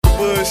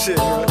bullshit,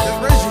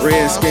 bro.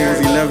 Redskins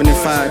 11 and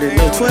 5.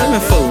 No, 12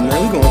 and 4,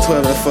 man. We going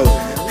 12 and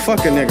 4.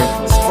 Fuck a nigga.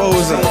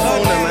 Foes up.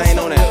 Phone number, I ain't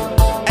on that.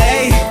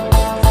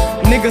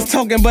 Niggas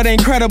talking but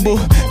ain't credible.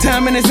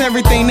 Timing is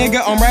everything,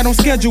 nigga. I'm right on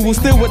schedule,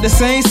 still with the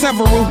same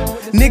several.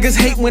 Niggas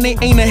hate when they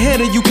ain't ahead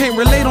of you. Can't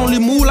relate, only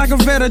move like a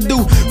vetter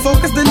do.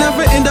 Focus to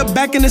never end up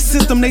back in the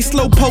system. They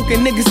slow poking,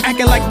 niggas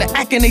acting like the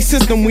act in they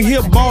system. We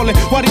here ballin',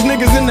 while these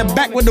niggas in the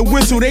back with the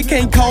whistle, they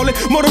can't call it.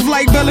 Motive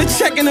like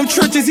Belichick in them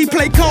churches, he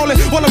play callin'.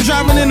 While I'm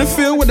driving in the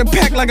field with the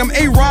pack like I'm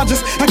A.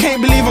 Rogers. I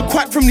can't believe a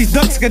quack from these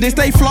ducks, cause they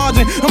stay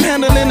flogging. I'm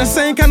handling the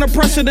same kind of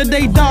pressure that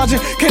they dodging.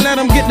 Can't let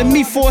them get to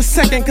me for a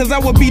second, cause I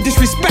would be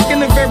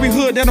disrespecting the very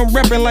hood that I'm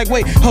reppin'. Like,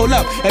 wait, hold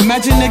up.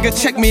 Imagine nigga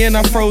check me and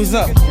I froze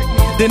up.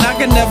 Then I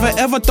can never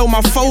ever throw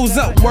my foes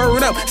up.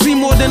 Word up, see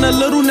more than a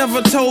little,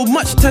 never told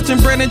much. Touching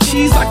bread and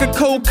cheese like a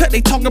cold cut.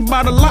 They talk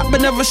about a lot but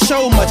never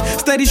show much.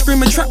 Steady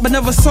screaming trap but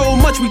never sold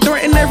much. We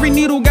threaten every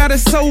needle, got it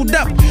sold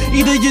up.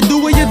 Either you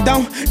do or you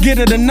don't, get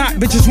it or not.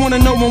 Bitches wanna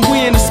know when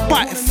we in the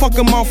spot. Fuck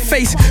them off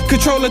face.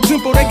 Control the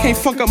tempo, they can't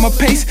fuck up my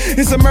pace.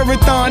 It's a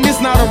marathon,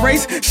 it's not a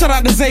race. Shout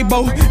out to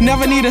Zabo,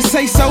 never need to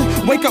say so.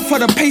 Wake up for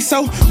the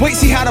peso, wait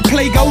see how the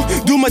play go.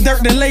 Do my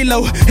dirt then lay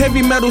low.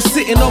 Heavy metal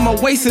sitting on my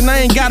waist and I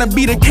ain't gotta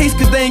be the case,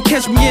 cause they ain't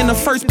catch me in the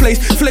first place.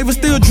 Flavor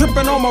still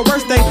dripping on my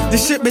worst day.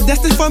 This shit been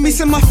destined for me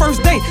since my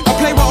first day. I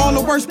play with all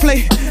the worst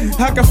play.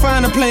 I can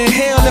find a play in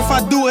hell. If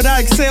I do it, I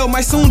excel.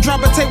 Might soon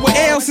drop a tape with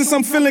L since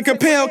I'm feeling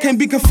compelled. Can't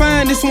be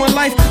confined, this one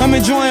life. I'm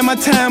enjoying my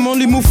time.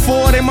 Only move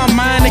forward in my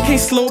mind. They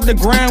can't slow up the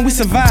grind. We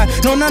survive.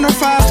 No 9 to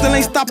 5 still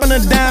ain't stopping a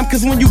dime.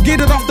 Cause when you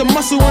get it off the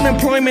muscle,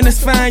 unemployment is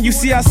fine. You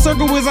see our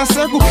circle is our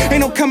circle.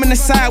 Ain't no coming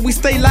aside. We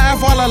stay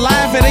live while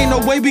alive. It ain't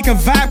no way we can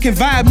vibe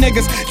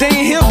niggas. They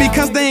ain't here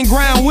because they ain't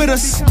grind with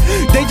us.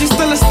 They just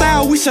still a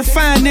style we should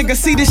find, nigga.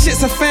 See, this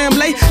shit's a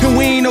family, and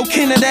we ain't no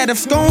kin of that. If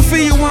Stone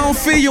feel you, I don't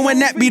feel you,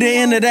 and that be the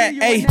end of that.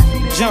 Ayy,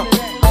 jump.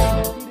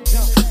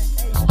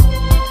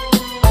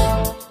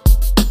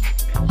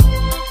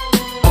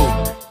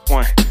 Ooh,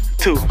 1,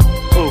 2, ooh,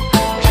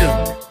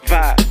 jump,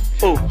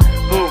 vibe, ooh,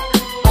 ooh.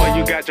 Where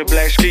you got your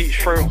black sheep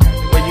from?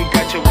 Where you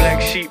got your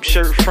black sheep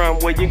shirt from?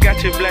 Where you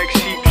got your black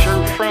sheep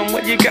shirt from?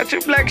 Where you got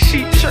your black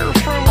sheep shirt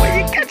from? Where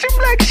you got your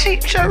black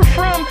sheep shirt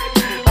from?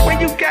 Where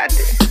you got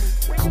it?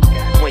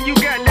 When you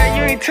got that,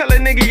 you ain't tell a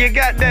nigga you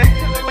got that.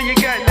 When you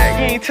got that,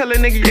 you ain't tell a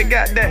nigga you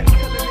got that.